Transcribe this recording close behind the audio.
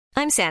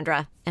I'm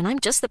Sandra, and I'm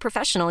just the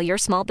professional your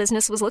small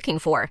business was looking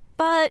for.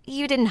 But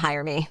you didn't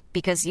hire me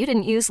because you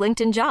didn't use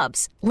LinkedIn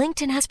Jobs.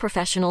 LinkedIn has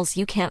professionals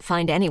you can't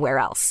find anywhere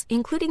else,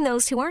 including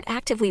those who aren't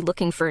actively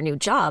looking for a new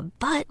job,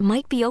 but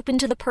might be open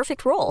to the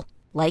perfect role,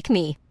 like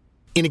me.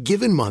 In a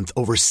given month,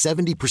 over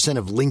 70%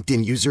 of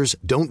LinkedIn users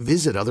don't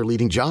visit other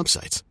leading job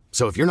sites.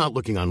 So if you're not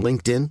looking on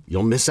LinkedIn,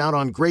 you'll miss out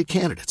on great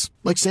candidates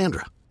like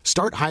Sandra.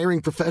 Start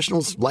hiring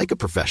professionals like a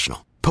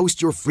professional.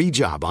 Post your free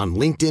job on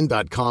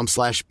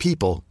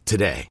linkedin.com/people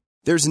today.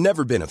 There's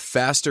never been a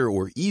faster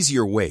or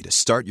easier way to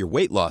start your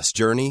weight loss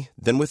journey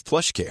than with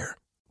PlushCare.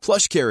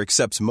 PlushCare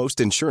accepts most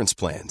insurance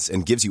plans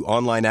and gives you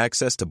online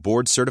access to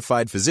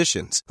board-certified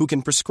physicians who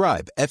can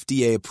prescribe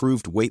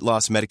FDA-approved weight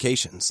loss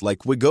medications like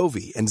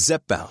Wegovy and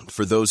Zepbound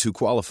for those who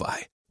qualify.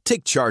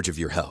 Take charge of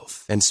your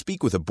health and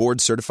speak with a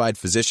board-certified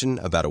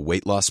physician about a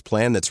weight loss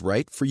plan that's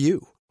right for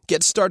you.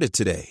 Get started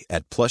today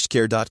at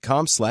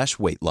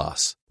plushcare.com/weight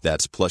loss.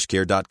 That's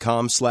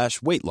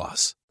plushcare.com/weight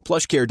loss.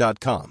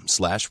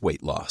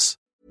 plushcare.com/weight loss.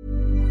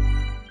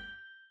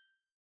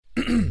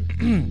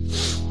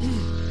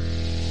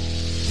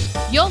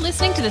 You're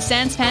listening to the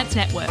Sans Pants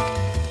Network.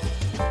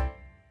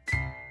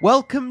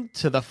 Welcome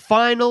to the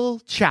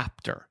final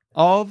chapter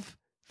of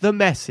The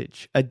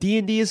Message, a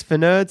D&D is for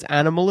Nerds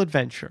animal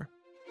adventure.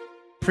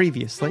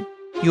 Previously,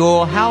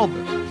 your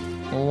halberd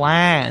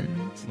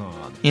lands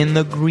in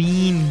the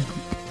green.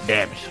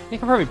 Damn it. You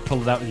can probably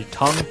pull it out with your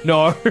tongue.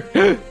 No.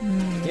 You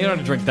don't want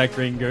to drink that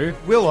green goo.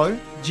 Willow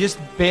just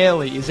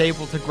barely is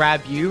able to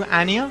grab you,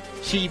 Anya.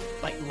 She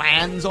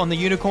lands on the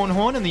unicorn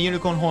horn, and the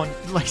unicorn horn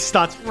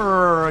starts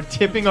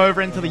tipping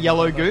over into the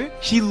yellow goo.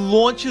 She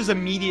launches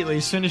immediately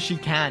as soon as she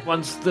can.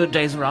 Once the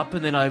days are up,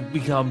 and then I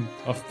become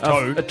a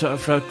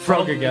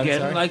frog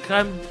again.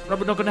 I'm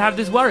probably not going to have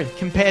this worry.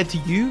 Compared to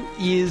you,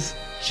 is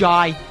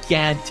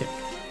gigantic.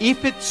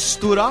 If it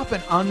stood up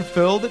and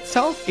unfurled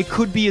itself, it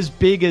could be as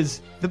big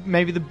as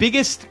maybe the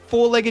biggest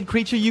four-legged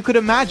creature you could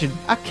imagine,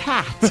 a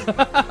cat.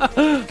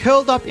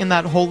 Curled up in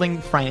that holding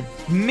frame,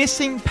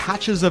 missing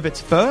patches of its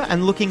fur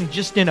and looking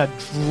just in a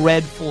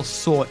dreadful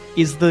sort,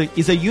 is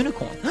a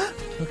unicorn.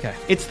 Okay.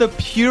 It's the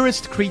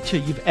purest creature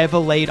you've ever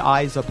laid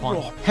eyes upon.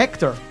 Oh.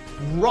 Hector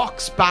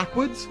rocks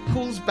backwards,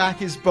 pulls back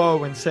his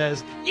bow and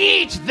says,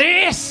 "Eat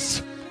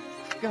this!"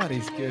 God,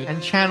 he's good.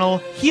 And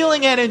channel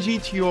healing energy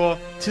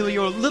till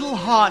your little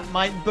heart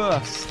might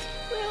burst.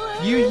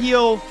 You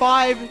heal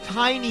 5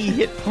 tiny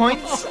hit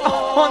points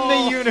on the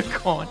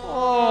unicorn.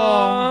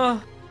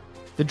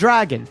 The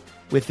dragon,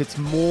 with its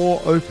maw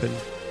open,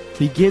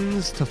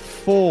 begins to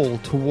fall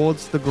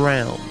towards the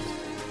ground.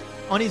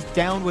 On his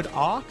downward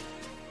arc,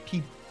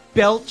 he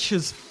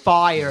belches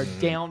fire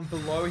down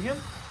below him.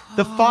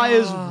 The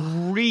fires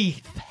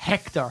wreath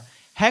Hector.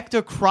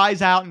 Hector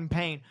cries out in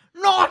pain.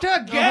 Not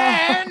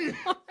again!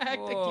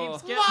 Hector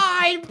keeps getting...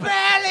 My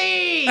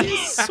belly!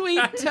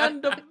 Sweet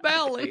tender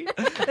belly.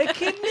 The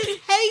kidneys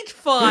hate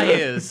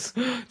fires.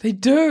 They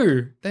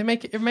do.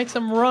 It makes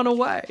them run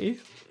away.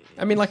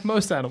 I mean, like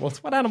most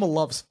animals. What animal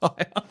loves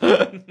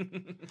fire?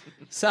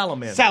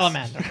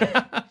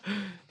 Salamander.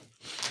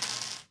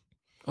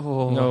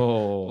 Oh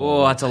no!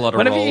 Oh, that's a lot of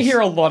Whenever rolls. you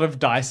hear a lot of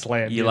dice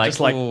land, you're just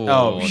like,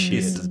 oh shit.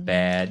 This is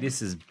bad.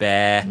 This is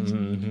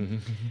bad.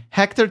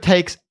 Hector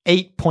takes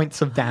 8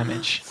 points of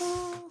damage.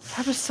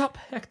 Have a sup,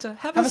 Hector.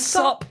 Have a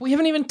sup. We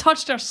haven't even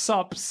touched our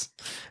sups.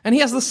 And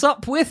he has the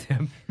sup with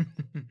him.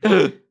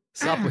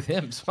 Sup with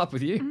him. Sup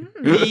with you.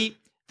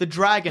 The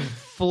dragon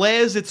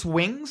flares its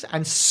wings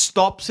and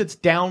stops its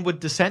downward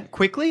descent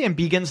quickly and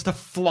begins to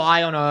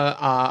fly on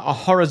a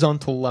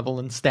horizontal level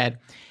instead,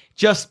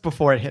 just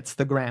before it hits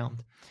the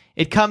ground.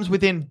 It comes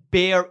within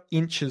bare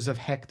inches of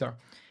Hector.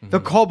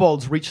 The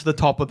kobolds reach the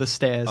top of the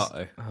stairs.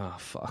 Uh-oh. Oh,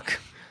 fuck.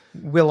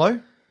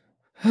 Willow?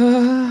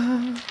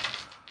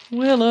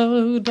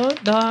 Willow,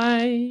 don't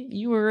die.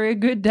 You were a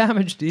good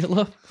damage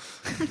dealer.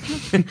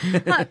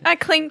 I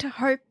cling to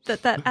hope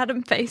that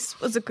Adam face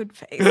was a good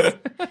face.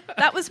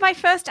 That was my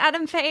first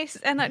Adam face,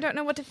 and I don't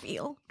know what to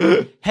feel.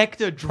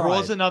 Hector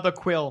draws another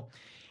quill.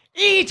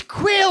 Eat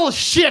quill,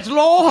 shit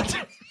lord!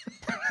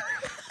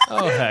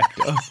 Oh,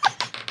 Hector.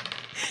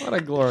 What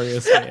a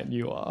glorious man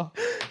you are.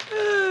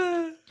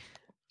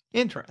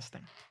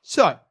 Interesting.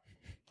 So,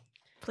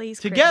 please,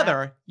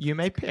 together, you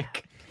may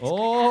pick.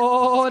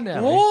 Oh,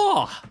 no.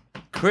 Oh,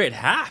 crit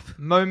hap.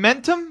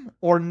 Momentum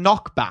or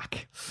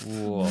knockback?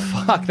 Whoa.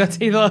 Fuck,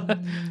 that's either...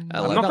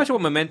 I'm not quite sure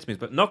what momentum is,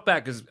 but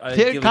knockback is...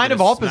 They're kind of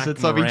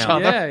opposites of each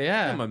other.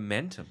 Yeah.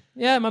 Momentum.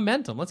 Yeah,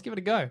 momentum. Let's give it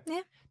a go.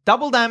 Yeah.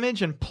 Double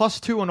damage and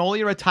 +2 on all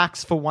your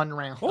attacks for 1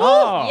 round.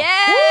 Oh,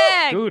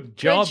 yeah! Good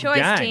job, Good choice,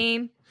 gang.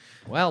 team.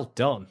 Well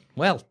done.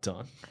 Well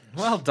done.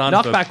 Well done.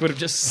 Knockback would have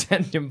just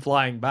sent him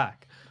flying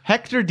back.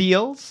 Hector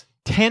deals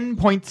 10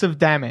 points of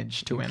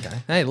damage to him. Okay.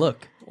 Hey,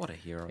 look. What a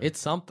hero. It's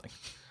something.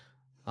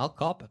 I'll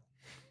cop it.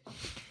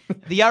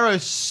 The arrow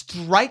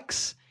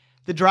strikes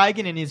the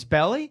dragon in his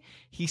belly.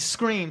 He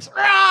screams,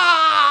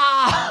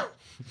 "Rah!"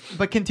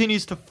 but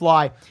continues to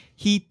fly.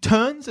 He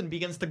turns and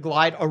begins to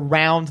glide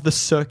around the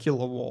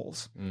circular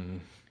walls. It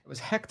was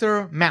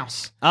Hector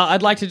Mouse.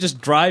 I'd like to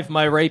just drive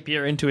my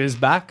rapier into his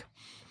back.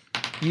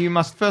 You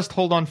must first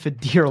hold on for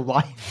dear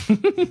life.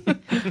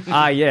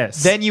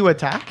 Yes. Then you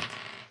attack.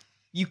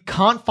 You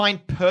can't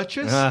find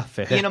purchase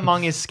Fair. in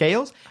among his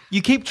scales.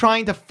 You keep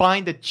trying to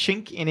find a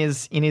chink in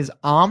his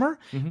armor,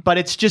 but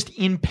it's just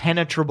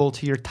impenetrable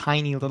to your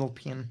tiny little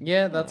pin.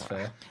 Yeah, that's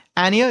fair.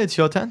 Anya, it's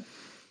your turn.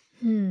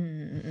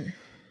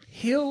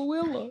 Heal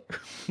Willow.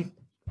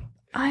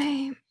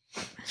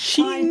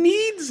 She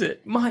needs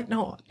it. Might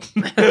not.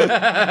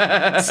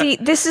 See,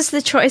 this is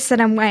the choice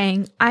that I'm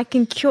weighing. I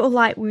can cure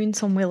light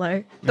wounds on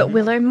Willow, but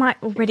Willow might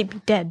already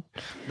be dead.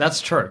 That's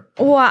true.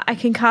 Or I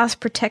can cast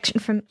protection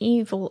from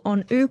evil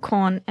on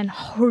Ukon and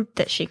hope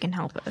that she can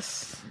help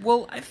us.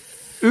 Well,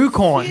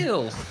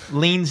 Ukon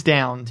leans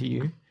down to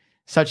you,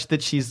 such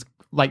that she's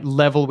like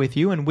level with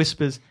you, and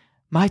whispers,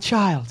 "My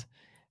child,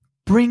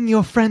 bring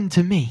your friend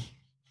to me."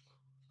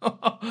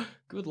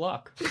 Good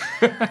luck.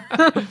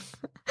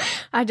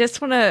 I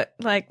just want to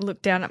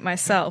look down at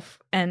myself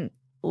and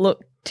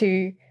look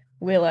to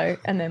Willow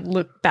and then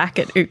look back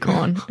at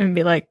Ukon and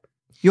be like,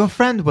 "Your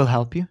friend will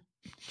help you,"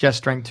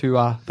 gesturing to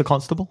the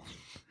constable.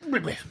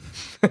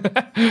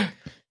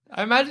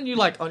 I imagine you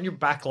on your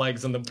back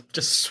legs and then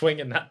just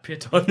swinging that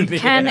pit over the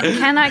Can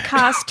air. I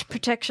cast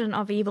protection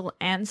of evil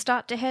and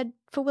start to head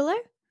for Willow?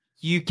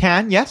 You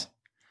can, yes.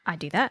 I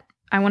do that.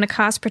 I want to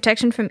cast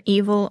protection from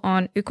evil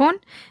on Ukon,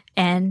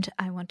 and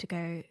I want to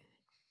go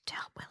to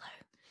help Willow.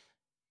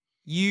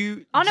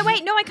 Oh, no,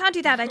 wait. No, I can't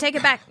do that. I take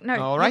it back. No,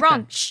 All you're right,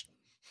 wrong. then. Shh.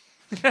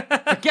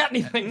 Forget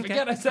anything.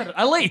 Forget I said it.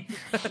 I leave.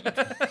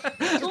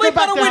 Leap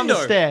out a window.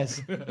 The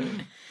stairs.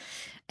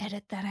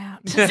 Edit that out.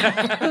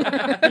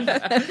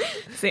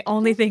 It's the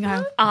only thing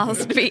I've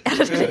asked to be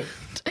edited.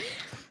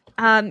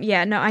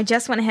 I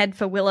just want to head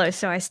for Willow,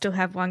 so I still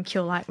have 1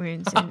 cure light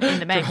wounds in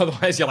the bank.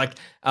 Otherwise, you're like,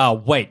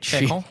 wait,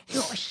 shit. Oh,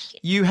 shit.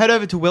 You head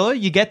over to Willow.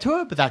 You get to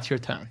her, but that's your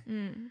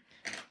turn.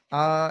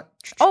 Oh,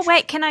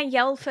 wait, can I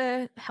yell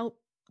for help?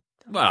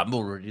 Well, I'm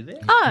already there.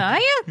 Oh,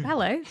 yeah.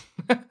 Hello.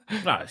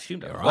 I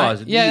assumed I was.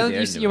 Right. Yeah,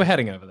 There you were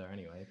heading over there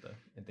anyway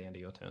at the end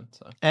of your turn.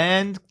 So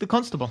And the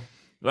constable.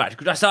 Right,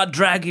 could I start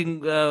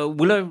dragging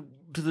Willow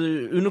to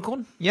the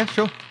unicorn? Yeah,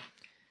 sure.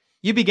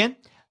 You begin.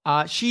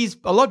 She's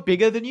a lot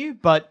bigger than you,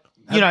 but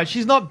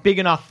she's not big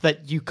enough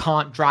that you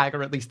can't drag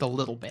her at least a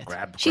little bit.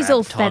 She's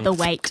all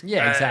featherweight.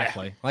 yeah,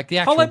 exactly. Like the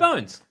actual Hollow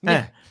bones.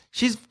 Yeah.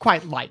 She's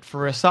quite light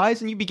for her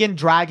size, and you begin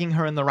dragging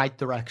her in the right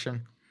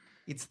direction.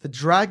 It's the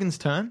dragon's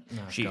turn.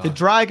 The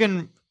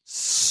dragon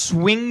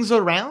swings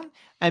around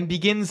and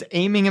begins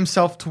aiming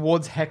himself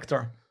towards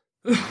Hector.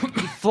 He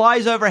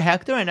flies over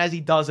Hector, and as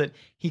he does it,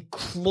 he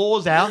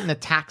claws out and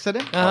attacks at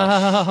him.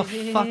 Oh,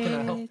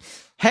 fucking hell.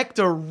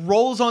 Hector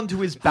rolls onto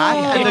his back,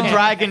 and the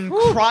dragon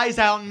cries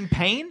out in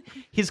pain.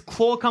 His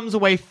claw comes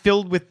away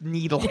filled with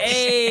needles.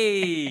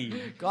 Hey!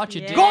 Gotcha,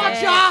 dude.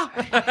 Gotcha!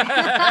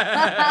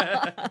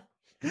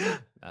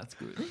 That's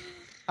good.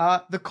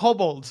 The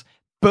kobolds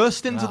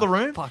burst into the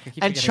room fuck, I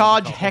keep and forgetting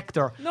charge about the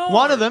Hector.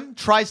 One of them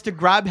tries to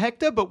grab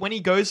Hector, but when he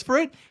goes for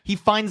it, he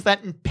finds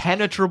that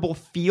impenetrable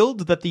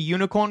field that the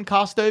unicorn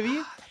cast over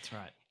you. That's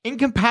right. In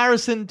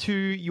comparison to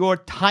your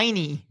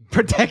tiny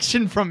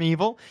protection from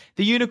evil,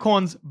 the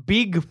unicorn's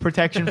big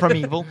protection from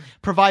evil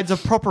provides a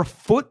proper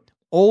foot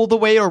all the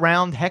way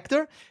around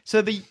Hector.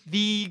 So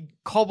the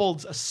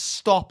kobolds are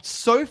stopped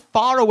so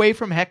far away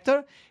from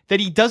Hector that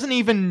he doesn't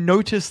even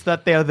notice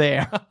that they're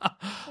there.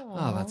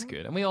 Oh, that's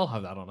good. And we all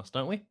have that on us,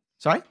 don't we?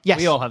 Sorry? Yes.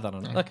 We all have that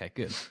on us. Okay,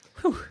 good.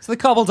 So the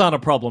kobolds aren't a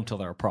problem till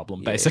they're a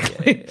problem,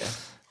 basically.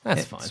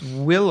 That's fine. It's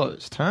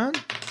Willow's turn.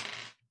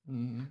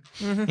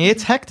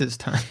 It's Hector's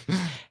turn.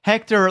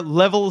 Hector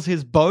levels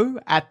his bow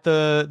at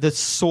the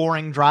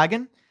soaring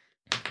dragon.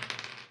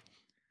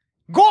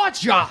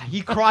 Gotcha!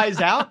 He cries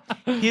out.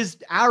 His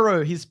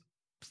arrow, his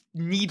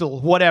needle,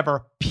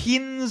 whatever,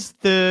 pins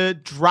the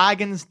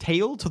dragon's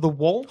tail to the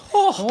wall.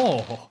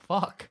 Oh,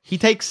 fuck. He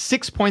takes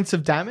 6 points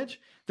of damage.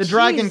 The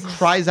dragon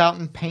cries out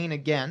in pain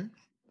again.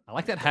 I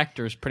like that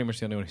Hector is pretty much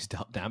the only one who's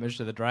dealt damage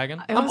to the dragon.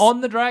 I I'm also-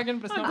 on the dragon,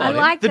 but it's not I on him.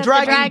 like The that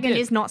dragon the dragon did.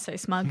 is not so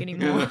smug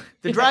anymore.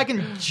 The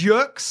dragon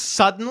jerks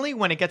suddenly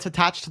when it gets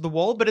attached to the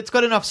wall, but it's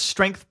got enough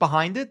strength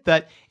behind it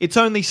that it's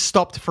only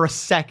stopped for a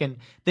second.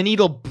 The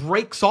needle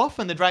breaks off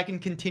and the dragon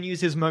continues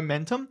his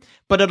momentum,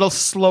 but at a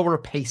slower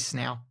pace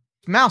now.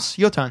 Mouse,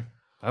 your turn.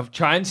 I'll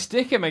try and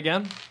stick him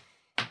again.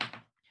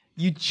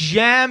 You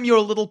jam your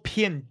little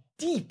pin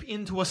deep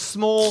into a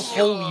small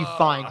hole you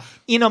find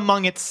in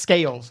among its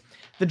scales.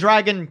 The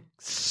dragon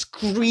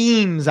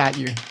screams at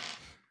you.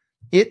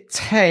 It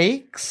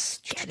takes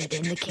Get it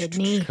in the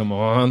kidney. Come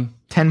on.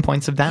 10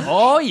 points of damage.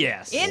 Oh,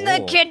 yes. In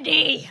the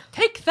kidney.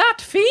 Take that,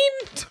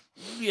 fiend.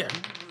 Yeah.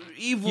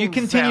 Evil You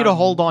continue to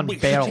hold on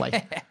barely.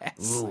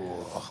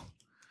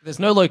 There's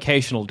no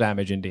locational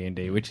damage in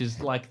D&D, which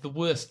is like the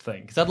worst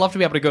thing. Because I'd love to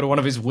be able to go to one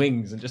of his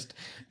wings and just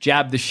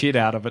jab the shit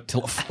out of it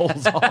till it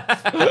falls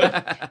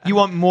off. You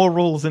want more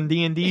rules in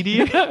D&D, do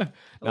you?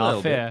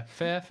 No, fair.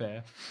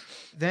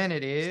 Then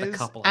it is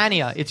couple of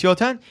Anya. It's your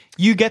turn.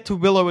 You get to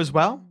Willow as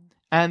well,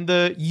 and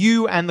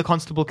you and the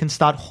constable can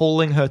start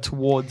hauling her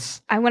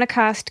towards. I want to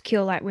cast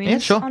Cure Light Wounds Yeah,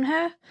 sure. on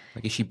her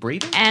Like, is she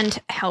breathing? and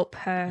help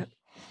her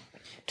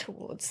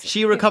towards.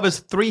 She recovers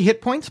 3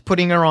 hit points,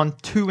 putting her on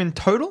 2 in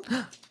total.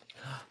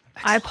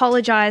 I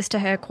apologise to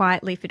her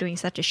quietly for doing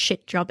such a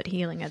shit job at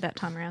healing her that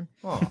time around.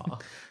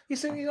 You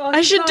see,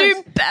 I should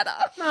do better.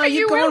 No,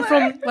 you've gone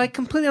from like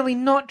completely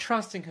not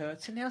trusting her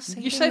to now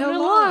saving her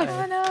life.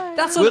 I know.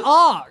 That's an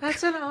arc.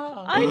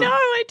 I know.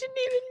 I didn't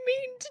even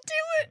mean to do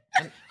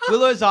it.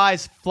 Willow's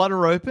eyes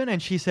flutter open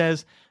and she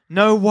says,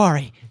 "No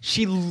worry."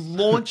 She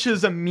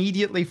launches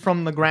immediately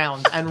from the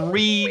ground and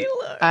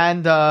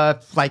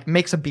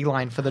makes a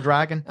beeline for the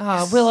dragon.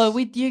 Willow,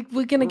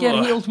 we're gonna get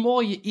healed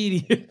more, you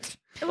idiot.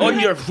 On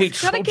your feet,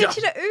 Gotta soldier. get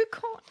you to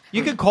Ukon.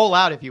 You can call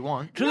out if you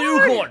want. To the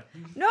Yukon.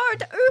 No,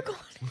 to Ukon.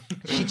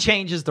 She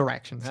changes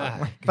direction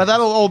suddenly. But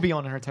that'll all be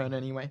on her turn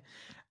anyway.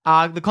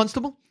 The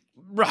constable?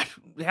 Right.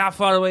 How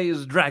far away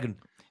is the dragon?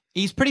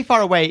 He's pretty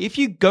far away. If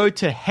you go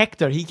to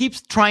Hector, he keeps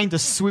trying to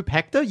swoop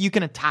Hector. You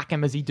can attack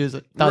him as he does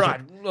it.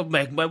 Right. I'll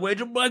make my way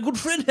to my good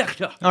friend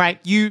Hector. All right.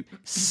 You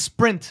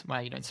sprint.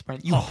 Well, you don't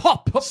sprint. You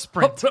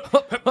sprint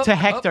to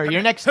Hector.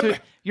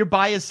 You're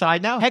by his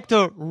side now.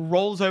 Hector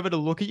rolls over to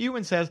look at you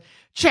and says,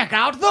 "Check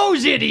out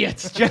those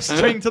idiots!"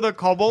 Gesturing to the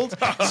kobolds,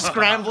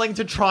 scrambling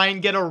to try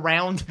and get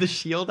around the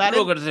shield at him.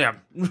 Look at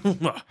them.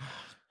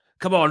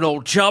 Come on,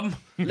 old chum.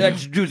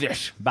 Let's do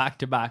this. Back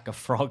to back, a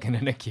frog and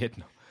an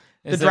echidna.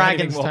 The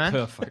dragon's turn.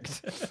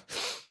 Perfect.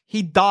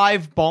 He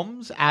dive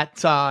bombs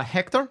at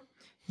Hector.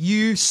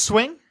 You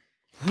swing.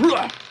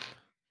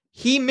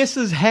 He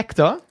misses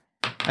Hector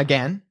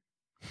again.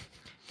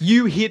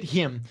 You hit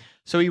him.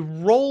 So he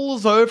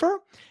rolls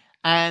over,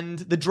 and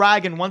the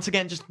dragon once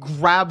again just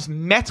grabs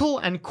metal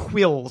and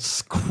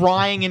quills,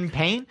 crying in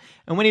pain.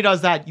 And when he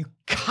does that, you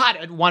cut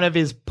at one of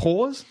his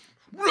paws.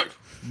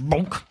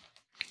 Bonk.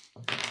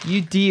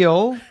 You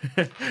deal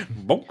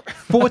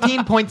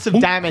 14 points of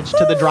damage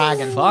to the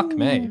dragon. Fuck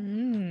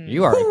me.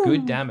 You are a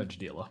good damage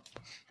dealer.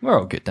 We're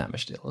all good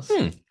damage dealers.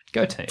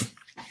 Go team.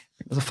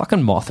 There's a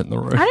fucking moth in the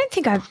room. I don't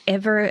think I've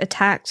ever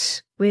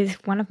attacked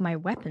with one of my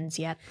weapons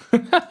yet. No,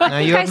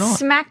 you I have not.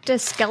 smacked a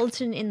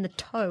skeleton in the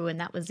toe and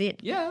that was it.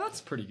 Yeah, that's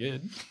pretty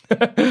good.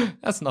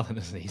 That's nothing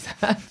to sneeze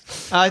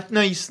at. No,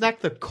 you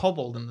snacked the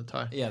kobold in the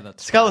toe. Yeah,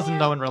 that's Skeleton,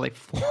 no one really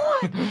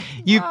fought.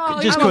 You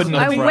just couldn't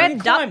I have.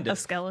 webbed climbed up it. a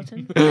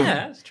skeleton. Yeah,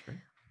 that's true.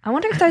 I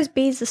wonder if those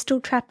bees are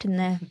still trapped in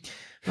there.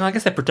 Well, I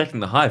guess they're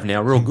protecting the hive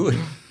now real good.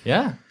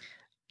 Yeah.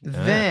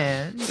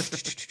 Then,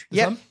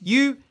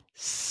 you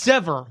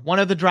sever one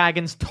of the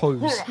dragon's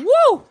toes.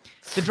 Woo!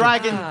 The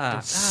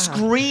dragon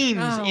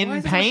screams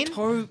in pain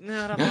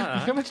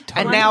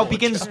and now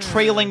begins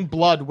trailing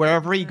blood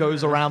wherever he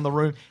goes around the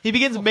room. He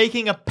begins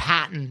making a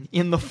pattern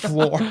in the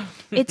floor.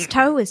 Its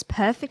toe is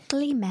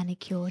perfectly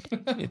manicured.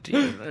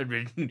 The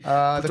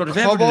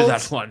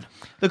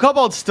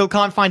kobolds still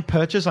can't find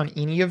purchase on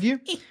any of you.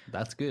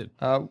 That's good.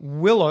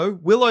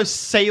 Willow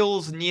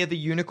sails near the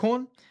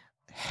unicorn.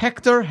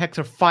 Hector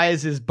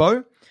fires his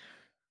bow.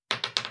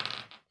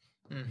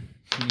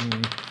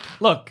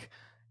 Look,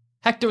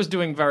 Hector was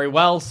doing very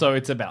well, so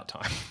it's about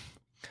time.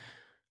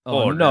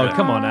 Oh no,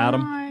 come on,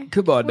 Adam. No.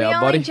 Come on We now,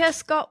 only buddy.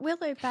 just got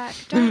Willow back.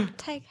 Don't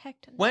take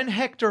Hector. When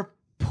Hector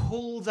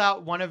pulls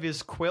out one of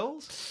his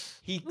quills,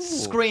 he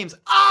screams,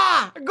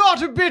 "Ah!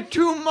 Got a bit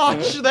too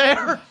much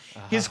there!"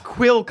 His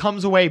quill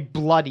comes away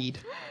bloodied.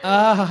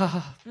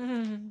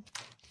 Nasty.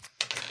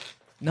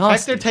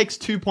 Hector takes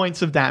 2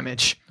 points of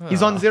damage.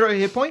 He's on 0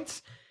 hit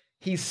points.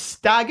 He's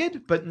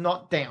staggered, but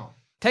not down.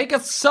 Take a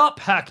sup,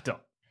 Hector.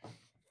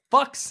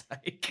 Fuck's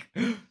sake.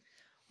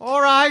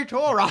 All right.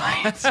 More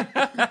like,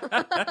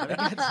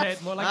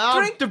 I'll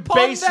drink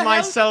debase Pond the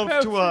myself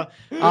health to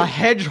a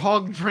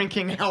hedgehog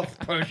drinking health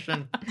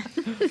potion.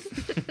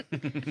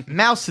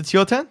 Mouse, it's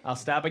your turn. I'll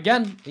stab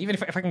again. Even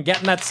if I can get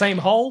in that same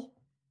hole,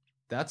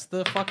 that's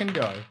the fucking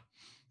go.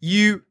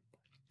 You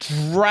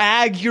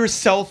drag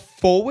yourself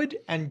forward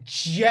and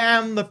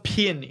jam the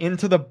pin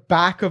into the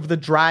back of the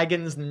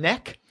dragon's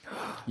neck.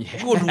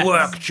 Yeah. Good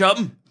work,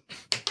 chum.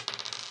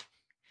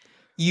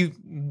 You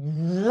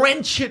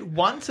wrench it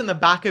once in the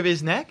back of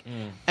his neck,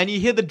 and you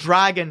hear the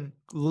dragon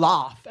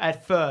laugh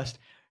at first.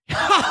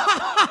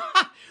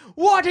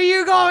 What are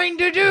you going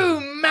to do,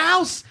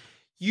 mouse?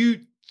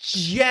 You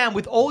jam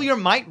with all your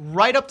might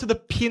right up to the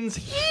pin's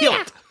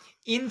hilt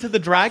into the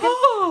dragon,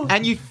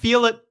 and you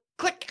feel it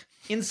click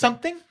in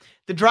something.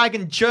 The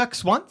dragon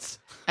jerks once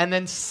and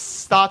then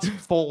starts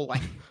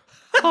falling.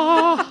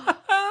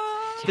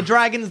 The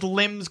dragon's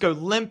limbs go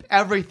limp.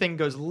 Everything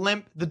goes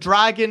limp. The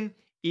dragon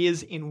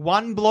is in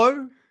one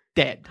blow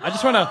dead. I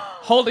just want to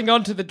holding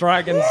on to the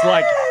dragon's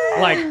like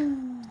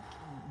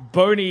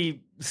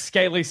bony,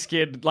 scaly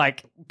skin,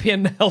 like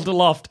pin held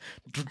aloft,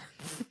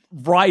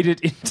 ride it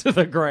into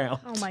the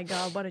ground. Oh my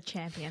god, what a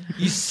champion.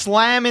 You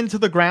slam into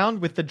the ground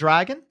with the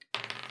dragon.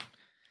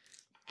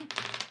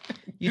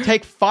 You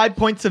take 5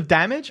 points of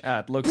damage.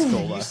 It looks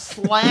cool though. You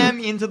slam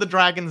into the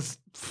dragon's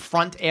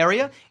front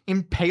area,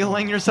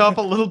 impaling yourself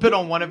a little bit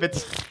on one of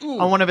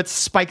its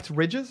spiked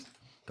ridges.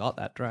 Got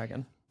that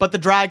dragon. But the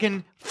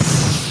dragon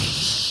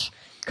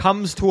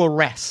comes to a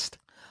rest.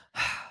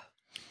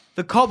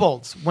 The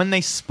kobolds, when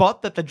they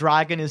spot that the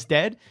dragon is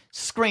dead,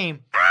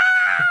 scream,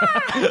 "Ah!"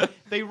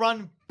 They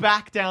run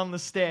back down the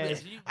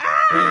stairs. You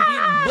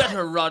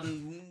better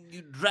run,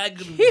 you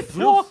dragon. Keep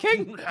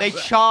walking. They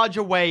charge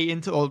away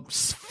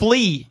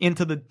flee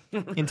into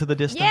the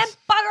distance. Yeah,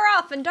 bugger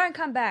off and don't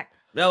come back.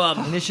 Well,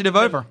 Initiative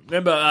over.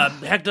 remember,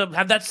 Hector,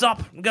 have that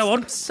sup. Go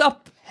on.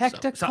 Sup,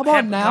 Hector? Sup, Come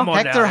on now. come on.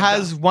 Hector now,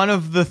 has one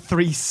of the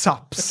 3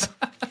 sups.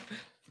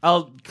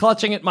 I'll,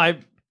 clutching at my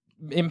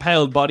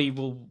impaled body,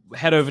 will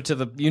head over to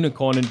the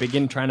unicorn and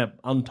begin trying to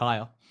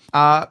untie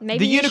her. Maybe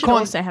the you should unicorn,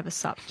 also have a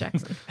sup,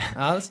 Jackson.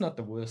 That's not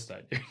the worst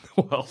idea in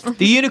the world.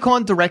 the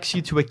unicorn directs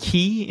you to a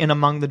key in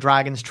among the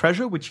dragon's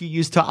treasure, which you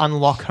use to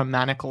unlock her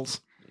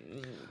manacles.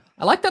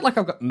 I like that. Like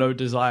I've got no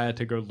desire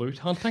to go loot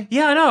hunting.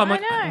 Yeah, I know. I'm I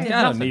like, know.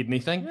 Yeah, I don't need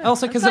anything.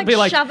 Also, because It's it'd be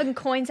like shoving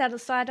coins out the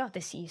side. Oh,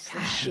 this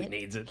useless who shit.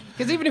 needs it?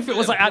 because even if it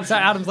was like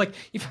outside, Adam's like,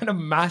 you found a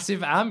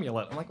massive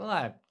amulet. I'm like, well,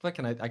 I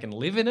can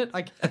live in it.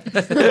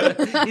 This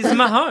is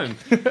my home.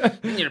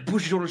 You know,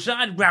 push it all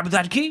aside, grab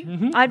that key.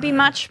 I'd be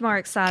much more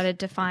excited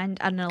to find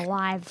an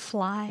alive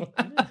fly.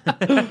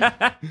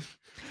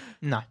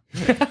 No.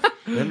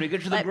 When we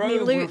get to the Let grove, me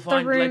we'll loot the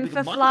find room like,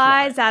 for the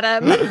flies,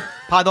 Adam.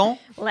 Pardon?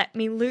 Let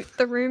me loot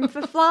the room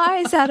for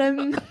flies,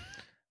 Adam.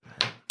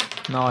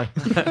 No.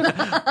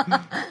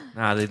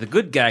 The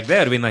good gag there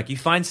would have been like, you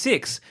find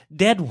 6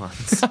 dead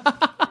ones.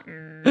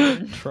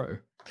 True.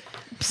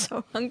 I'm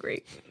so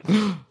hungry.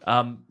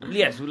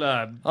 Yes, we'll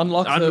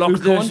Unlock the this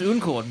Ucorn.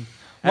 Ucorn.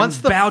 Once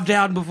And the- bow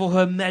down before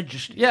her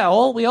majesty.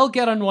 Yeah, we all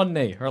get on one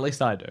knee, or at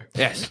least I do.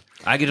 Yes,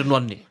 I get on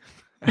one knee.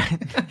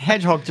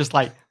 Hedgehog just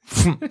like...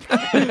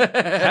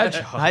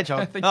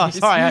 Hedgehog. Oh,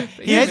 sorry.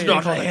 He's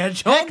not a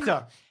hedgehog.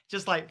 Hector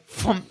just like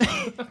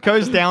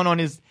goes down on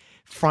his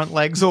front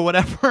legs or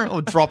whatever,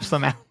 or drops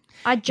them out.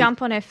 I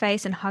jump on her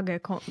face and hug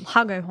her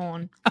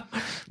horn.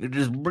 It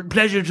is a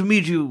pleasure to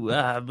meet you,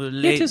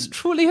 It is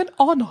truly an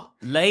honor.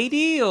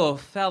 lady or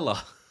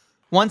fella?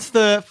 Once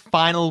the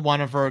final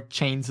one of her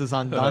chains is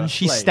undone,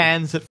 she lady.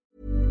 stands at...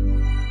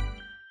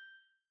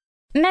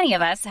 Many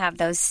of us have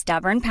those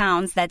stubborn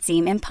pounds that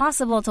seem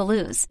impossible to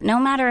lose, no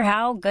matter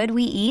how good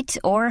we eat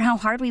or how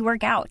hard we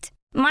work out.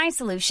 My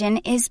solution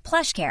is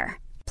PlushCare.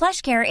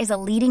 PlushCare is a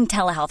leading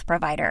telehealth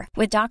provider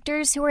with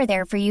doctors who are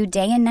there for you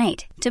day and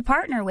night to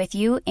partner with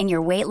you in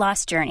your weight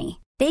loss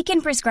journey. They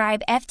can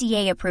prescribe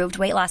FDA-approved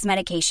weight loss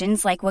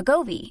medications like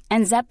Wegovy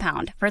and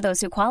Zepbound for those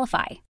who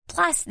qualify.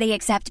 Plus, they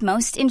accept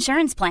most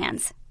insurance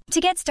plans. To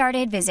get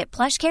started, visit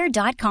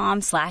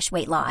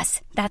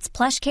plushcare.com/weightloss. That's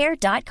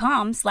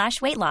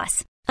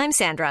plushcare.com/weightloss. I'm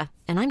Sandra,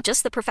 and I'm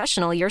just the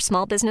professional your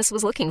small business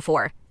was looking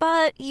for.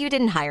 But you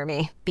didn't hire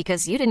me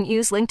because you didn't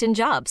use LinkedIn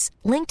Jobs.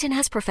 LinkedIn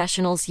has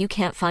professionals you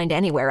can't find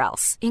anywhere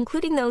else,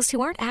 including those who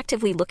aren't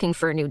actively looking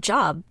for a new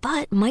job,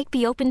 but might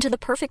be open to the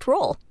perfect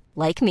role,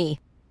 like me.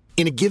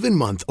 In a given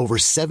month, over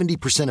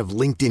 70% of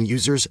LinkedIn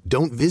users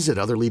don't visit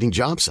other leading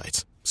job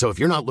sites. So if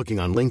you're not looking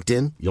on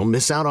LinkedIn, you'll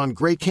miss out on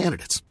great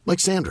candidates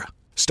like Sandra.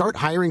 Start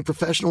hiring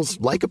professionals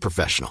like a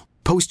professional.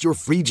 Post your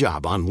free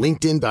job on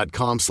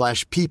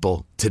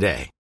linkedin.com/people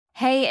today.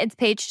 Hey, it's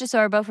Paige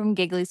DeSorbo from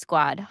Giggly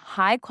Squad.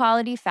 High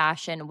quality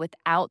fashion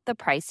without the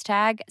price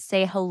tag.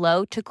 Say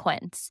hello to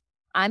Quince.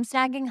 I'm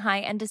snagging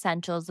high-end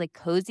essentials like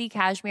cozy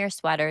cashmere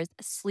sweaters,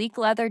 sleek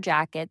leather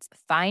jackets,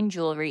 fine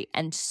jewelry,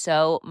 and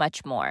so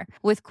much more.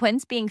 With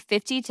Quince being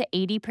 50 to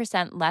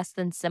 80% less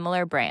than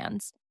similar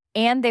brands.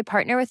 And they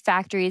partner with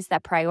factories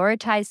that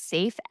prioritize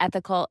safe,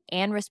 ethical,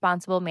 and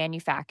responsible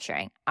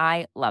manufacturing.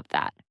 I love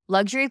that.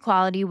 Luxury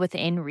quality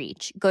within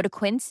reach. Go to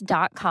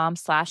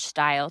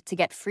quince.com/style to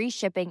get free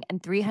shipping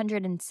and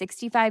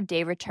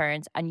 365-day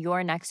returns on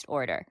your next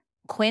order.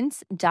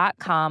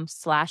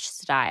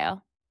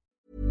 Quince.com/style.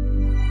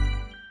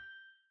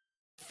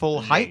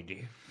 Full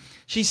height.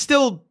 She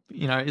still,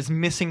 is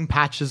missing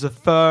patches of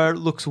fur,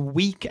 looks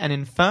weak and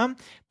infirm,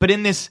 but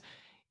in this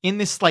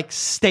like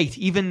state,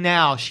 even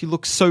now, she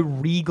looks so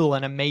regal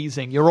and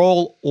amazing. You're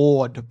all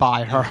awed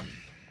by her.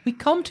 We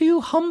come to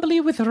you humbly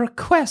with a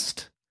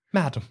request,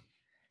 madam.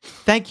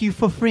 Thank you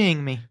for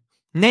freeing me.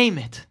 Name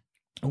it.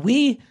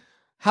 We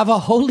have a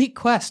holy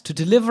quest to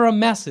deliver a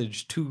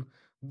message to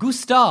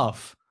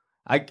Gustav.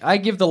 I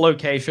give the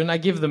location, I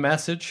give the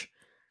message.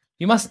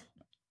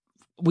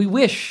 We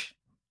wish,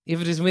 if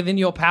it is within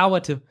your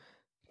power, to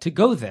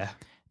go there.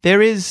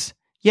 There is,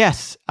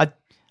 yes, a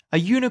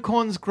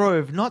unicorn's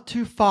grove not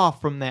too far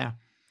from there.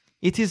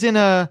 It is in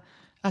a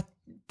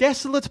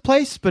desolate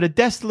place, but a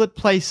desolate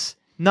place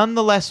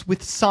nonetheless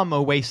with some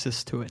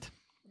oasis to it.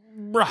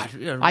 Right.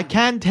 Yeah. I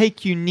can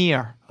take you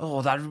near.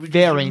 Oh, that would be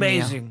Very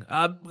amazing.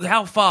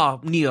 How far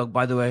near,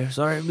 by the way?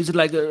 Sorry, is it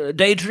like a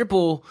day trip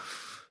or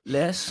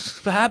less,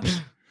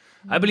 perhaps?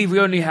 I believe we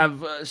only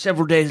have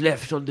several days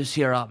left on this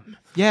here.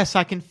 Yes,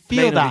 I can feel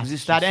Plane of that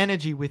existence.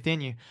 energy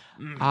within you.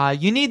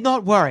 You need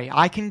not worry.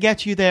 I can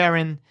get you there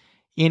in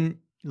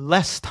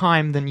less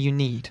time than you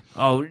need.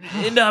 Oh,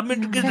 and a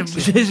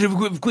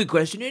quick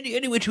question.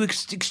 Any way to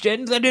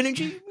extend that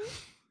energy?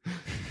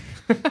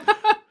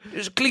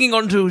 Just clinging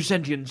onto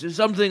sentience is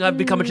something I've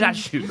become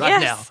attached to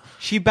right now.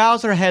 She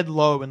bows her head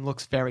low and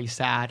looks very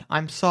sad.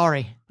 I'm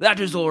sorry.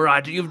 That is all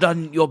right. You've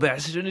done your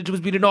best, and it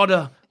has been an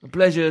honor, a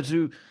pleasure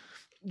to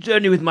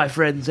journey with my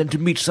friends and to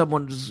meet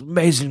someone as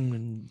amazing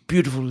and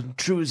beautiful and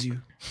true as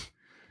you.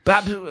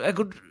 Perhaps I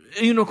could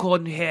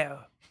unicorn hair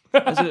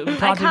as a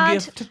parting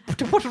gift.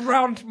 To put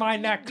around my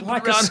neck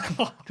like a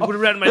scarf. To put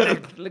around my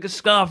neck like a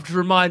scarf to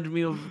remind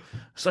me of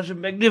such a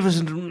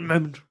magnificent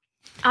moment.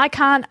 I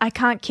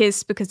can't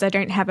kiss because I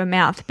don't have a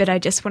mouth, but I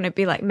just want to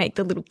be like make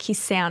the little kiss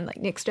sound like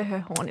next to her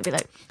horn and be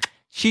like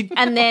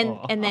and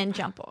then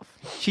jump off.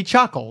 She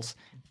chuckles,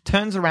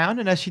 turns around,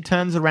 and as she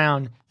turns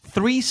around,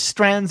 3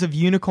 strands of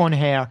unicorn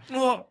hair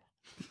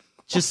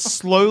just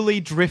slowly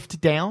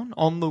drift down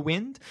on the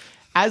wind.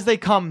 As they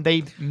come,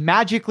 they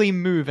magically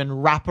move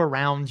and wrap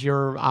around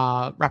your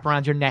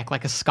neck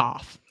like a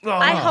scarf.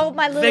 I hold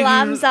my little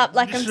arms up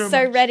like I'm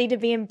so ready to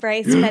be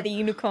embraced by the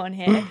unicorn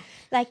hair.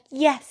 Like,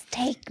 yes,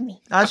 take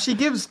me. She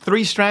gives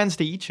 3 strands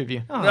to each of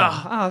you.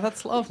 Oh,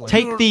 that's lovely.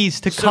 Take these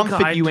to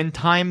comfort you in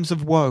times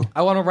of woe.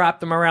 I want to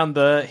wrap them around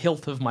the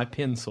hilt of my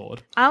pin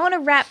sword. I want to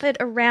wrap it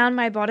around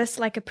my bodice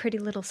like a pretty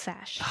little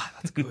sash.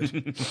 That's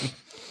good.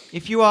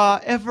 If you are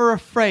ever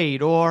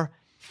afraid or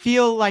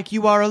feel like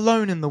you are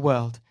alone in the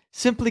world,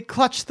 simply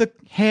clutch the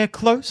hair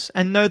close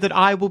and know that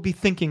I will be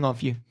thinking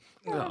of you.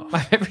 Oh. My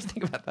favorite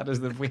thing about that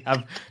is that we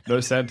have no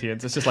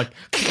sentience. It's just like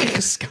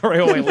scurry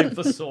away, leave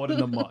the sword in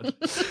the mud.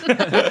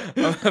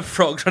 A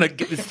frog trying to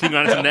get this thing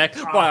around his neck.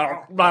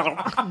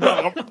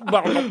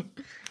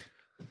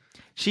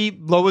 She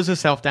lowers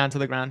herself down to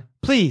the ground.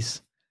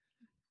 Please,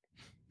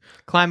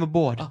 climb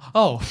aboard.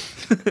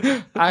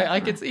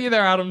 I could see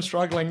there Adam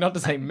struggling not to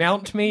say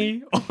mount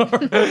me or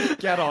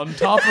get on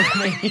top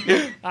of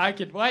me.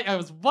 I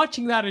was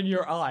watching that in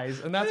your eyes,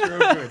 and that's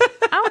real good.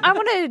 I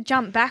want to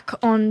jump back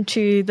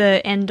onto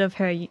the end of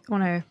her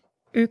on a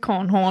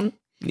Ukon horn.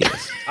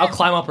 Yes. I'll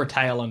climb up her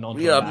tail and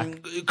onto her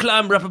back.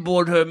 Climb up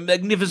aboard her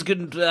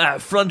magnificent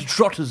front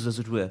trotters, as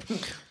it were.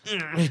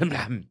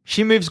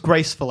 She moves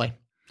gracefully.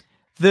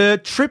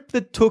 The trip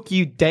that took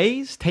you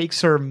days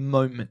takes her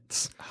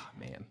moments. Oh,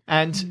 man.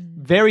 And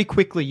very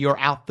quickly, you're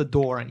out the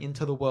door and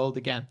into the world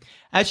again.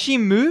 As she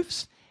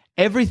moves,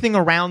 everything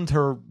around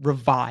her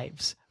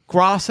revives.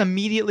 Grass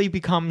immediately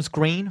becomes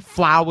green.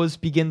 Flowers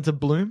begin to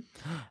bloom.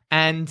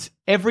 And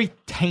every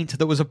taint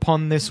that was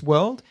upon this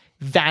world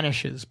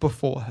vanishes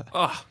before her.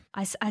 Oh.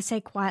 I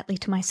say quietly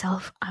to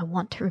myself, I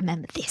want to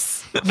remember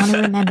this. I want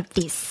to remember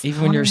this.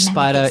 Even when you're a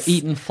spider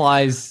eating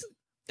flies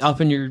up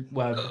in your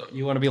web,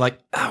 you want to be like,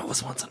 I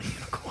was once on a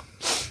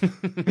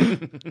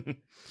unicorn.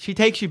 She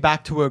takes you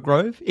back to her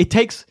grove. It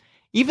takes,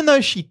 even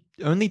though she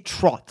only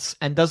trots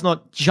and does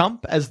not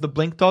jump as the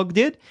Blink Dog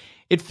did,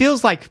 it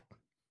feels like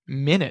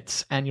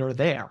minutes and you're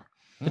there.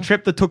 The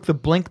trip that took the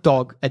Blink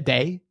Dog a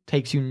day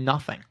takes you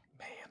nothing.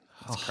 Man,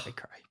 that's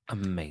cray.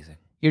 Amazing.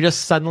 You're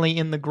just suddenly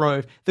in the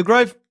grove. The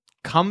grove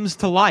comes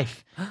to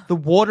life. The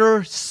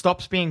water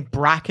stops being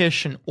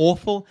brackish and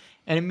awful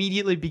and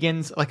immediately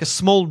begins, like a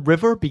small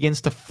river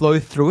begins to flow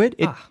through it.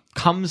 It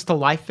comes to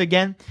life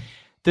again.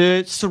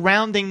 The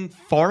surrounding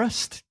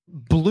forest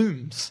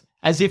blooms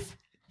as if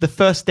the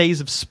first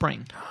days of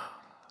spring.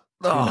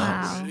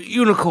 Wow.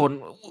 Unicorn.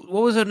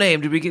 What was her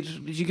name? Did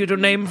you get her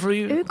name for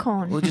you?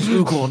 Ukon. Or just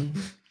Ukon?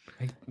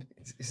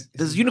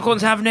 Does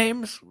unicorns have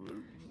names?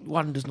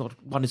 One does not.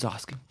 One is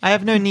asking. I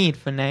have no need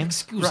for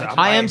names. Right.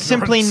 I am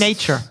simply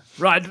nature.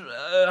 Right.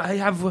 I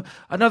have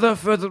another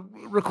further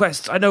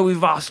request. I know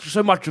we've asked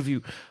so much of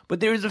you, but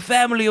there is a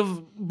family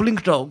of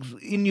Blink Dogs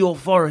in your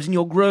forest, in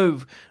your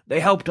grove. They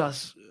helped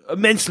us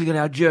immensely on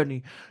our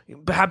journey.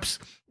 Perhaps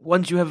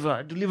once you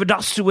have delivered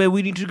us to where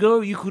we need to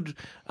go, you could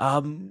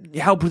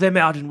help them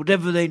out in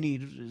whatever they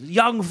need.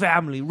 Young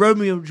family,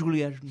 Romeo and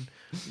Juliet, and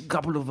a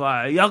couple of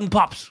young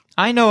pups.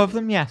 I know of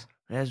them, yes.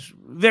 Yes,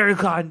 very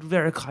kind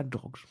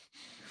dogs.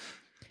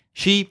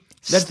 She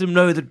let them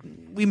know that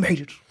we made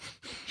it.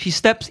 She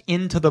steps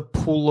into the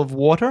pool of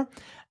water,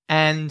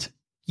 and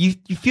you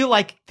feel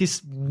like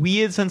this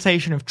weird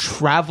sensation of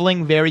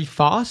traveling very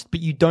fast,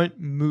 but you don't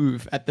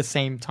move at the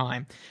same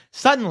time.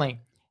 Suddenly,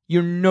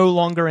 you're no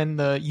longer in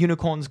the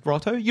unicorn's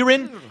grotto. You're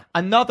in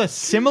another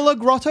similar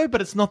grotto,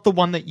 but it's not the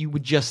one that you were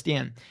just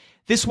in.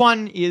 This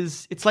one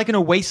it's like an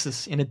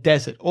oasis in a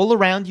desert. All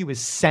around you is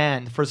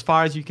sand for as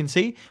far as you can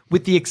see,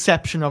 with the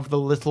exception of the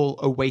little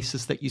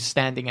oasis that you're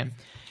standing in.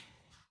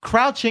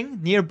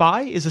 Crouching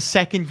nearby is a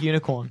second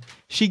unicorn.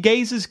 She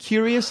gazes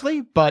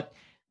curiously, but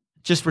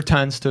just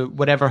returns to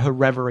whatever her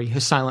reverie, her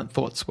silent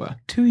thoughts were.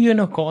 2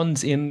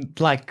 unicorns in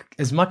like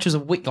as much as a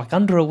week, like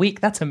under a week.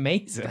 That's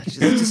amazing. That's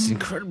just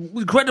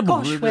incredible.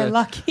 Gosh, we're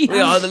lucky. We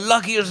are the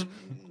luckiest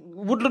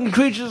woodland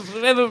creatures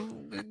that ever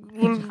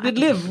did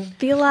live. I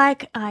feel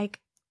like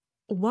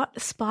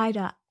what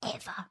spider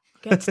ever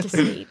gets to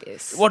see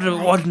this? What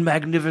a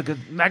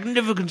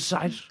magnificent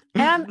sight.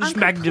 And I'm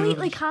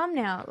completely calm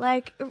now.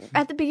 Like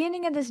at the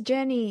beginning of this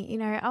journey,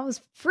 I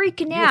was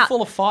freaking out. You're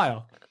full of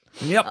fire.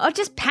 Yep. I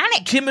just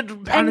panicked. Timid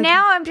panic. And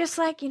now I'm just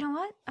like, you know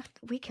what?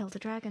 We killed a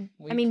dragon.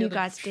 You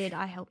guys did.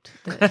 I helped.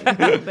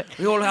 But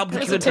we all helped to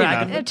kill a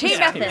dragon. A team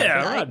effort.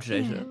 Yeah, I'd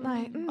say so.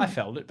 I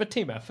felt it, but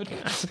team effort.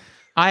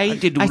 I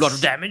did do a lot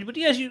of damage, but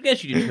yes, you did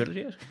feel it,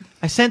 yes.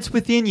 I sense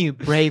within you,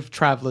 brave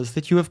travelers,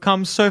 that you have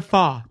come so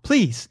far.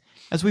 Please,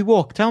 As we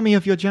walk, tell me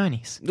of your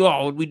journeys.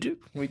 Oh, we do.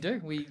 We do.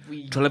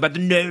 We Tell about the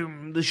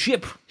gnome, the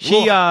ship.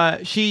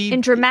 She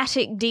In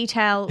dramatic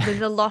detail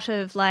with a lot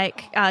of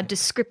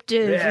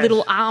descriptive Yes.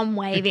 little arm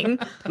waving.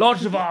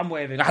 Lots of arm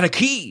waving. I had a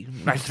key.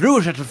 I threw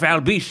it at the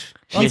foul beast.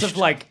 lots of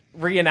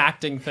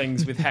reenacting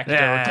things with Hector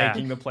Yeah.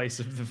 taking the place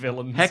of the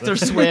villains. Hector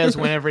swears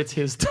whenever it's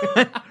his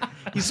turn.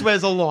 He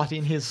swears a lot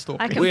in his story.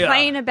 I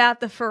complain about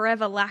the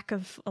forever lack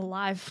of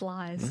alive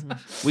flies.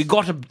 We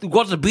got the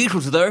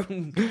Beatles though.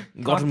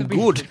 Got them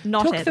good.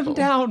 Not took edible.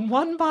 them down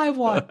one by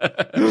one.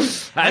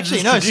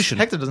 Actually, no,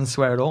 Hector doesn't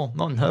swear at all.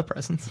 Not in her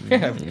presence.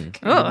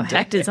 Oh,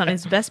 Hector's on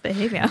his best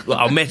behavior. Well,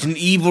 I met an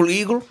evil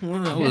eagle.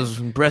 Well, that was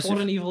impressive.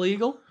 What an evil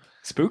eagle.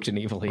 Spooked an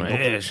evil eagle.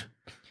 Yes.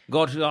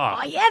 Got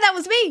Oh yeah, that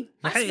was me.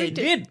 I Hey, spooked it.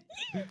 did.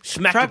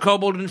 Smacked the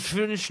kobold in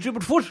his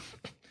stupid foot.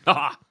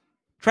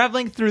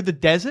 Traveling through the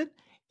desert,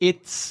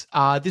 it's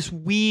this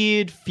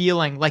weird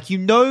feeling.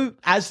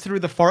 As through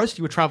the forest,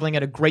 you were traveling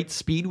at a great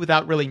speed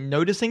without really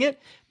noticing it.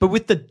 But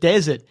with the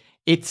desert,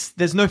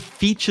 there's no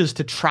features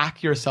to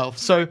track yourself.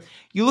 So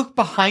you look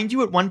behind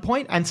you at one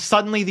point, and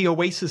suddenly the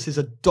oasis is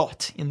a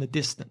dot in the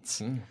distance.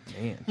 And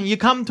you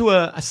come to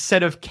a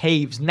set of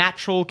caves,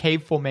 natural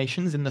cave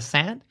formations in the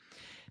sand.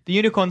 The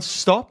unicorn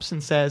stops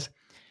and says,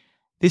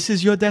 "This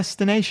is your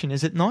destination,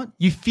 is it not?"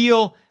 You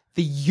feel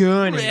the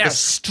yearning, the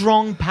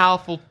strong,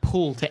 powerful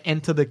pull to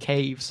enter the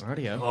caves.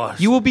 Radio.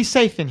 You will be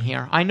safe in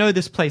here. I know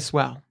this place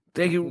well.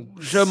 Thank you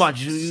so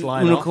much,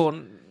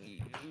 unicorn.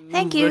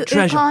 Thank you,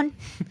 Treasure. Ukon.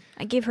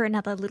 I give her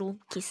another little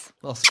kiss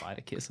Little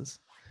spider kisses.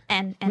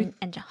 and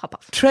hop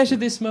off. Treasure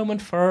this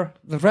moment for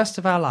the rest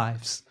of our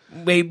lives.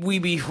 May we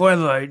be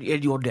forever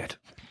in your debt.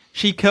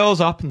 She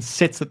curls up and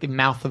sits at the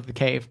mouth of the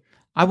cave.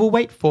 I will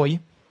wait for you.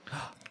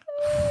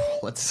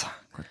 Let's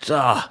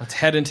Let's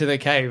head into the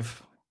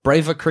cave.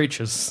 Braver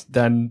creatures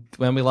than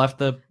when we left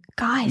the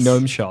Guys,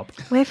 gnome shop.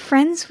 we're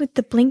friends with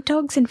the Blink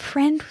Dogs and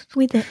friends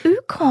with the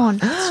Ukon.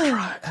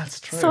 That's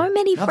true. So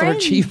many Another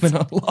friends. achievement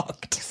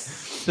unlocked.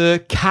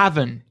 The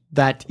cavern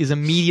that is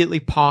immediately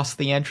past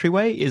the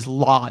entryway is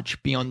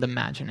large beyond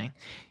imagining.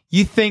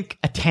 You think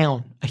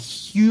a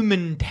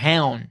human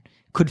town,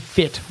 could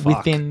fit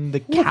within the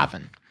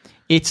cavern.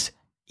 It's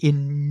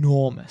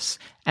enormous.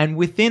 And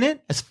within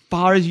it, as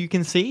far as you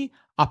can see,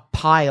 are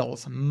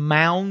piles,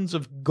 mounds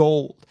of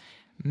gold,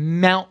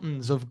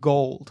 mountains of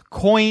gold,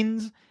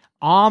 coins,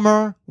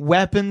 armor,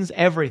 weapons,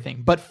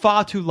 everything, but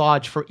far too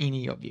large for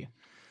any of you.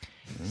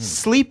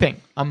 Sleeping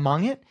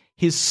among it,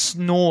 his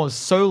snores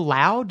so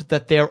loud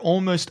that they're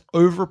almost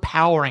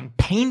overpowering,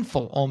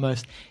 painful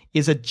almost,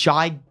 is a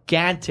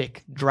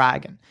gigantic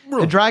dragon.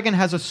 The dragon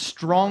has a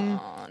strong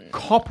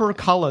copper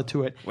color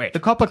to it. The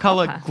copper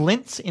color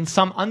glints in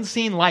some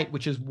unseen light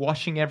which is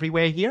washing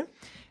everywhere here.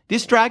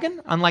 This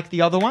dragon, unlike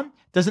the other one,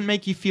 doesn't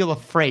make you feel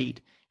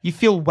afraid. You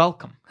feel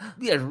welcome.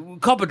 Yeah,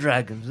 copper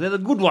dragons. They're the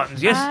good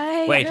ones, yes?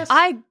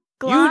 I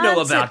glance know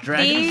about at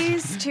dragons.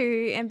 these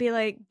two and be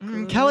like,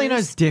 Kelly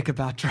knows dick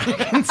about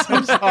dragons.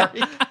 I'm sorry.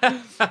 can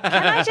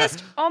I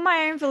just, on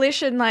my own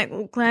volition,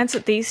 glance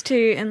at these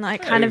two and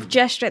kind of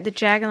gesture at the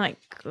dragon like,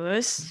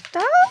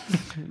 Gustav?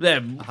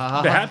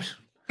 Perhaps.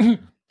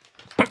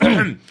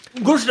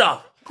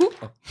 Gustav!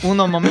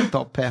 Uno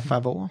momento, per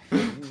favor.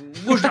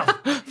 Gustav!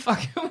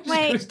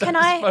 Wait, can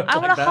I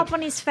want to hop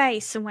on his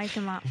face and wake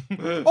him up.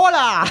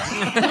 Hola!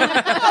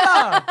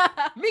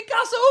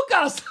 Mikas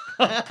Ukas!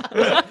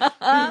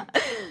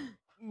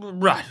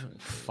 Right.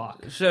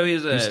 Fuck. So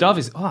he's Gustav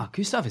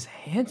is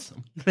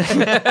handsome.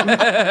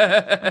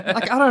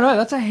 I don't know.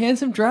 That's a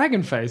handsome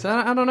dragon face.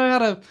 I don't know how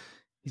to.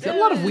 He's got a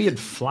lot of weird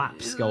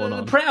flaps going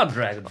on. proud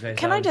dragon face.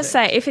 Can I just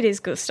say, if it is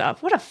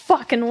Gustav, what a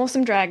fucking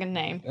awesome dragon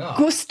name.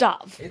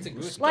 Gustav. It's a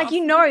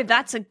Gustav.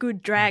 That's a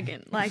good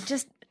dragon.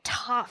 Just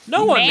tough.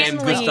 No one manly, named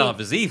Gustav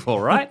is evil,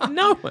 right?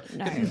 No one.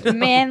 No,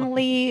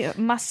 manly,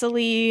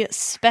 muscly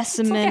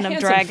specimen of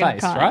handsome dragon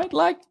face, kind.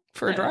 right?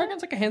 For a dragon,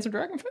 it's like a handsome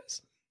dragon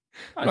face.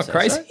 I'm not say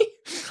crazy.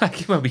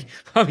 Like, it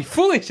might be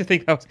foolish to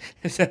think I was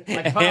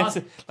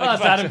handsome.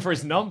 Ask Adam for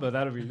his number.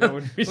 That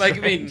would be Like,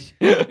 I mean,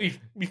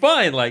 be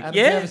fine. Like, Adam, do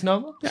you have yeah. his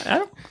number?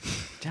 Adam?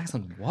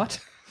 Jackson, what?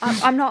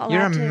 I'm not allowed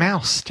You're a to.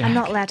 mouse, Jack. I'm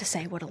not allowed to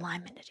say what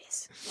alignment it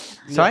is.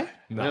 Sorry?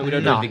 No, we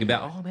don't know anything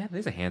about. Oh man,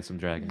 there's a handsome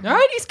dragon. All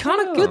right, he's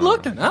kind of good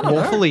looking. I don't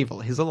know. Lawful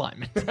evil, his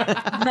alignment.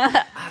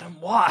 Adam,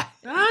 why?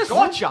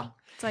 Gotcha!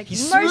 It's like He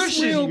most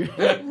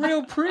smooshes you.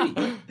 Real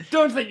pretty.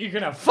 Don't think you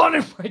can have fun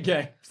in my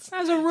games.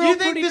 That's a real You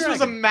think this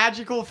was a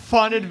magical,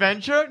 fun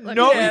adventure?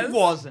 No, yes. it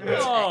wasn't.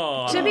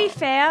 Oh. To be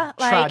fair,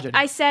 Tragedy.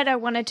 I said I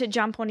wanted to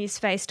jump on his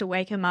face to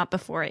wake him up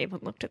before I even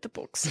looked at the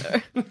book.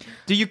 So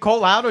Do you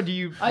call out or do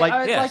you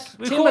Yes,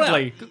 we call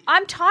timidly.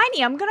 I'm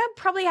tiny. I'm gonna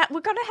probably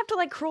we're gonna have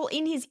to crawl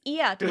in his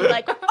ear to be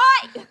like,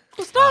 "Oi,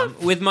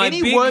 Gustav!" With my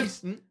any big,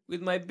 words?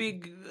 with my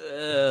big,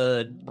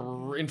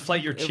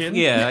 Inflate your chin.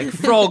 yeah, like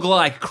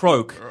frog-like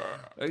croak.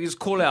 I just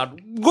call out,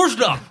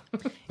 Gustav!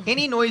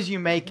 Any noise you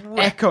make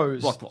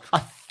echoes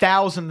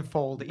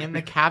 1,000-fold in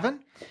the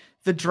cavern.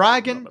 The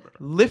dragon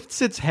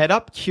lifts its head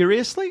up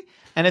curiously,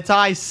 and its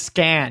eyes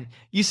scan.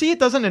 You see it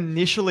doesn't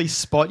initially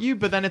spot you,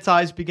 but then its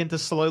eyes begin to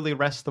slowly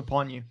rest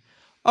upon you.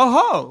 Oh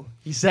ho,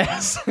 he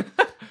says. I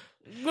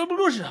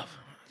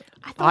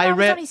thought I I was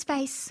read- on his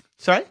face.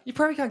 Sorry? You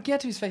probably can't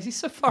get to his face. He's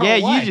so far Yeah,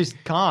 away. you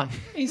just can't.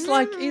 He's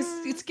like,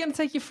 it's going to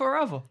take you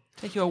forever.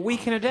 Take you a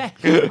week and a day.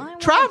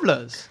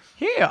 Travelers,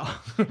 here.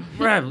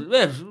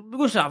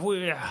 Gustav,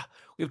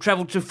 we've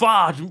travelled too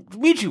far to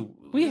meet you.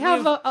 We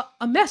have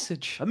a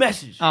message. A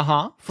message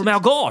Uh-huh. from our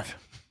god,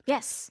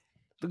 Yes.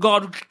 the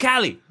god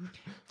Kali.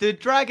 The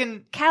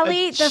dragon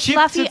Callie, the shifts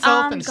fluffy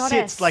itself armed and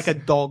goddess. sits like a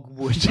dog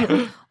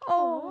would.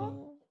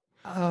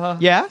 Oh.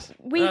 Yes?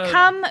 We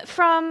come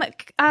from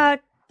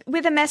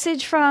with a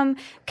message from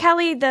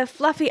Callie, the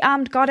fluffy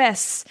armed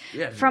goddess,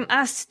 from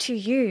us to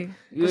you.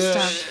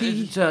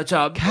 It's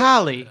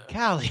Callie.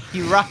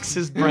 He racks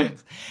his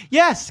brains.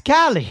 Yes,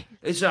 Callie.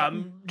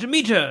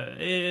 Demeter,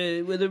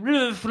 where the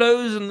river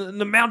flows and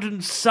the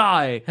mountains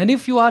sigh. And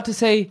if you are to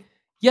say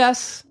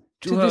yes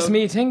to this her.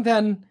 meeting,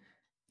 then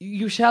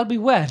you shall be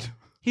wed.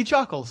 He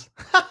chuckles.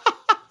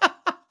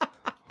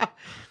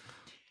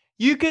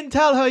 You can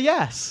tell her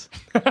yes.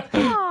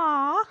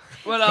 Aww.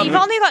 Well, You've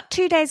only got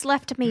 2 days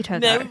left to meet her,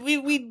 no, though.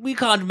 we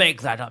can't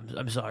make that.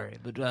 I'm sorry,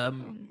 but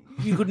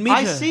you could meet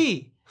I her.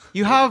 see.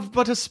 You have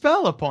but a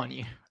spell upon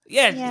you.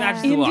 Yes, Yeah.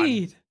 that's the one.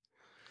 Indeed.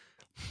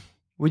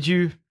 Would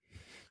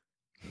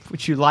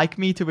you like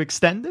me to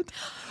extend it?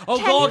 Oh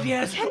God,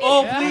 yes.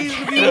 Oh please,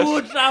 if you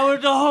would,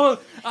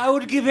 I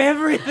would give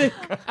everything.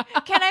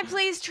 Can I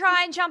please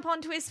try and jump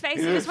onto his face?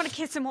 I just want to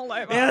kiss him all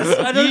over. Yes,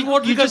 I don't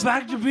want to you go just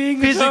back to being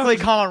Physically a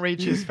can't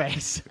reach his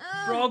face.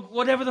 frog,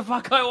 whatever the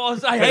fuck I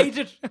was. I hate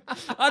it.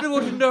 I don't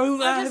want to know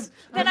that.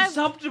 then I'm I-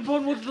 stopped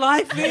upon what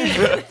life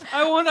is.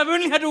 I've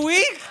only had a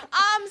week.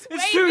 Arms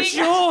It's too waving.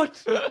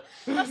 short.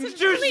 It's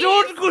too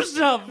short,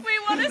 Gustav. We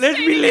want to Let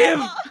stay me live.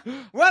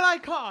 together. Well, I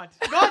can't.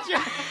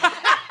 Gotcha.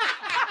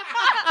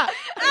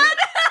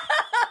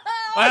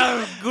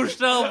 Well,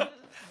 Gustav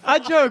A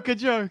joke.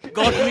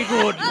 got me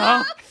good,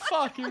 huh?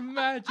 Fucking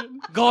imagine.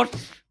 Got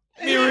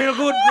me real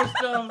good,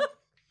 Gustav.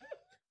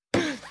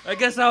 I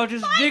guess I'll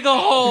just dig a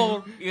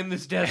hole in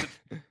this desert.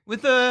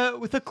 With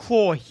a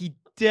claw, he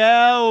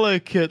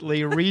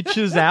delicately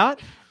reaches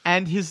out,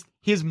 and his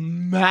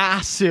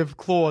massive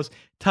claws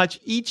touch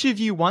each of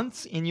you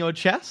once in your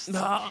chest.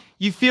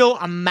 You feel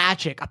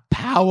a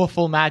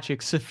powerful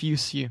magic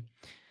suffuse you.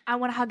 I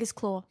want to hug his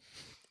claw.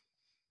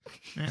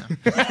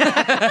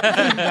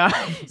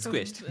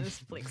 Squished. This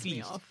flicks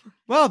me off.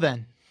 Well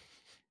then,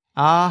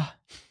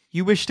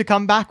 you wish to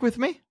come back with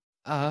me?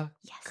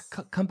 Yes.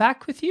 Come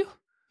back with you?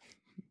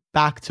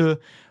 Back to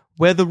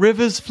where the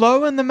rivers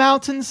flow and the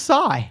mountains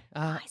sigh.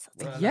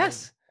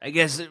 Yes. I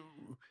guess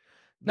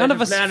None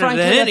of us,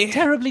 frankly, are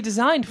terribly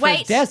designed for a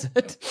Wait.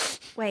 desert.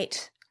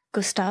 Wait,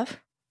 Gustav,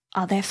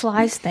 are there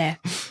flies there?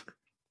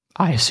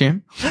 I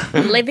assume.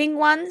 Living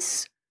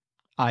ones?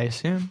 I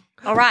assume.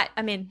 All right,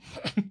 I'm in.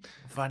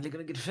 finally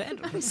gonna get fed.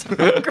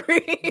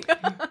 Hungry.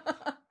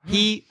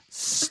 He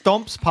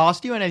stomps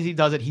past you, and as he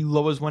does it, he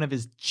lowers one of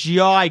his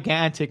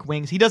gigantic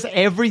wings. He does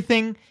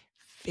everything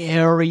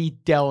very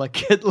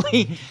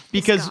delicately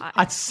because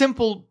a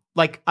simple,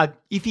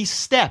 if he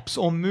steps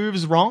or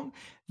moves wrong,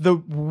 the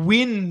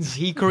winds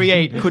he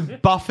create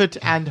could buffet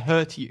and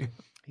hurt you.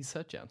 He's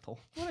so gentle.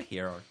 What a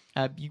hero.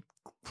 You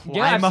Yeah,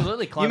 climb up-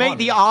 absolutely. Climb you make on.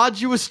 the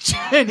arduous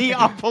journey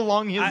up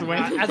along his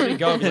wings. As we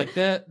go, it's like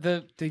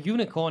the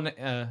unicorn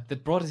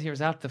that brought us here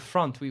is out the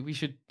front. We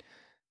should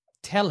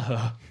tell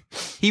her.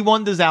 He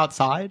wanders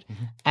outside,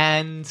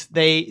 and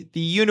the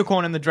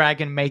unicorn and the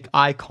dragon make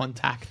eye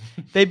contact.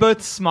 They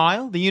both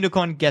smile. The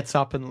unicorn gets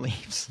up and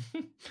leaves.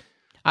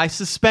 I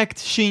suspect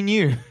she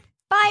knew.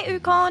 Bye,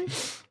 Ukon.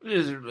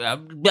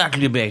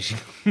 Battle amazing.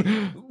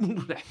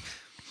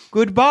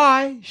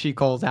 Goodbye, she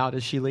calls out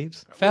as she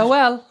leaves.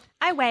 Farewell.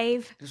 I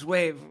wave. Just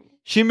wave.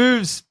 She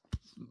moves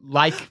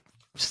like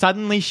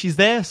suddenly she's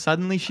there,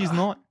 suddenly she's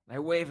not. I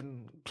wave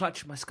and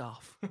clutch my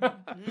scarf.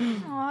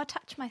 Oh,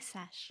 touch my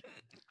sash.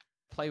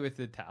 Play with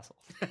the tassel.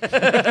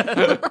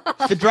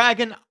 The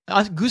dragon,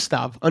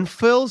 Gustav,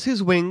 unfurls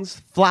his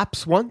wings,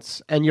 flaps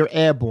once, and you're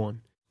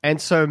airborne.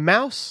 And so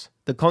Mouse,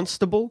 the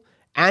constable,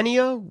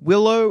 Anya,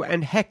 Willow,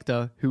 and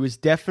Hector, who is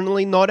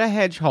definitely not a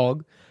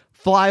hedgehog,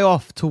 fly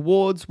off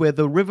towards where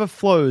the river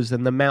flows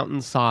and the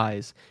mountain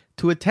sighs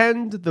to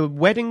attend the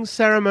wedding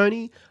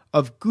ceremony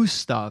of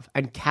Gustav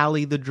and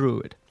Callie the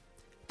Druid.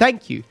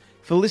 Thank you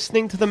for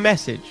listening to The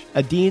Message,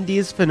 a D&D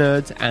is for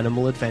Nerds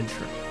animal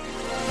adventure.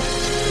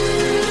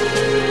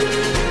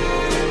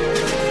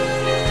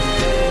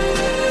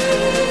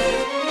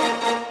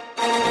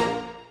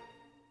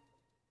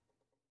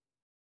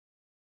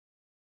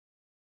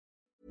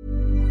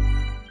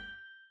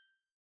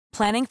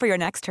 Planning for your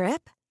next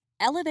trip?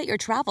 Elevate your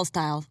travel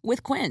style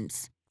with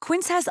Quince.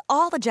 Quince has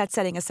all the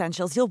jet-setting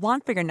essentials you'll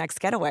want for your next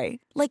getaway,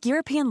 like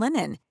European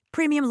linen,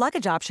 premium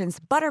luggage options,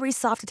 buttery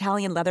soft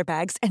Italian leather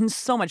bags, and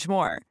so much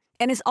more.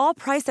 And is all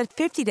priced at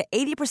 50 to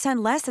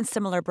 80% less than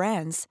similar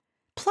brands.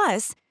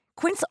 Plus,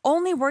 Quince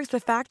only works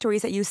with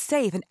factories that use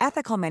safe and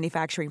ethical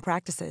manufacturing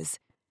practices.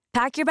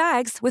 Pack your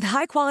bags with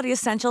high-quality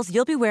essentials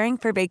you'll be wearing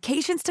for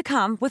vacations to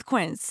come with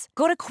Quince.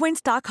 Go to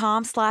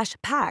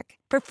quince.com/pack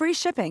for free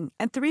shipping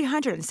and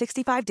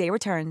 365-day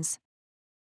returns.